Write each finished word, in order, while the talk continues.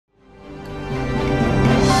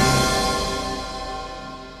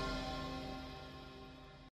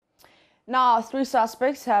Now, 3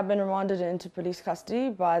 suspects have been remanded into police custody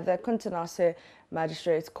by the Kuntenase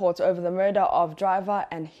Magistrate Court over the murder of driver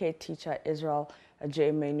and head teacher Israel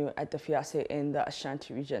J. Menu at the Feyiase in the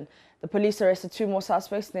Ashanti region. The police arrested 2 more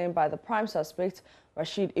suspects named by the prime suspect,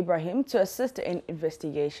 Rashid Ibrahim, to assist in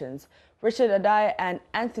investigations. Richard Adai and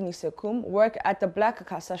Anthony Sekum work at the Black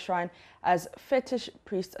Akasa Shrine as fetish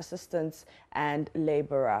priest assistants and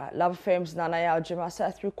laborer. Love Fame's Nanaya Ojima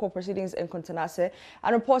sat through court proceedings in Kuntenase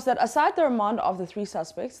and reports that aside the remand of the 3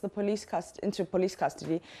 suspects into police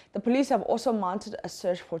custody, the police have also mounted a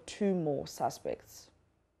search for 2 more suspects.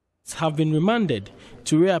 Have been remanded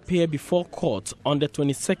to reappear before court on the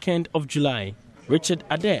 22nd of July. Richard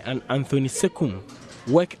Ade and Anthony Sekum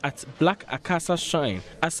work at Black Akasa Shrine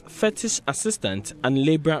as fetish assistant and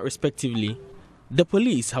laborer respectively. The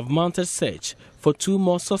police have mounted search for 2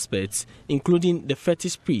 more suspects, including the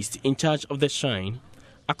fetish priest in charge of the shrine.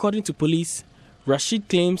 According to police, Rashid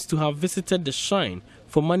claims to have visited the shrine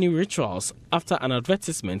for money rituals after an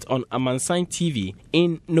advertisement on Amansan TV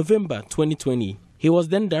in November 2020. He was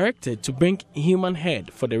then directed to bring human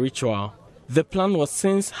head for the ritual. The plan was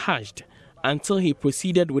since hatched until he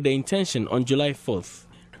proceeded with the intention on July 4th.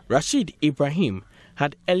 Rashid Ibrahim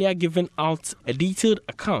had earlier given out a detailed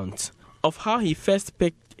account of how he first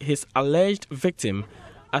picked his alleged victim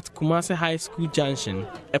at Kumasi High School Junction,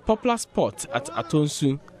 a popular spot at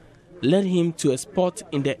Atonsu, led him to a spot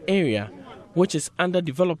in the area which is under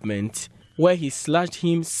development, where he slashed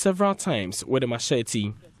him several times with a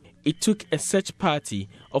machete. It took a search party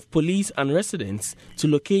of police and residents to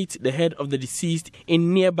locate the head of the deceased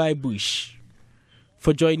in nearby bush.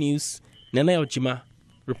 For Joy News, Nanaya Ojima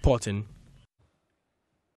reporting.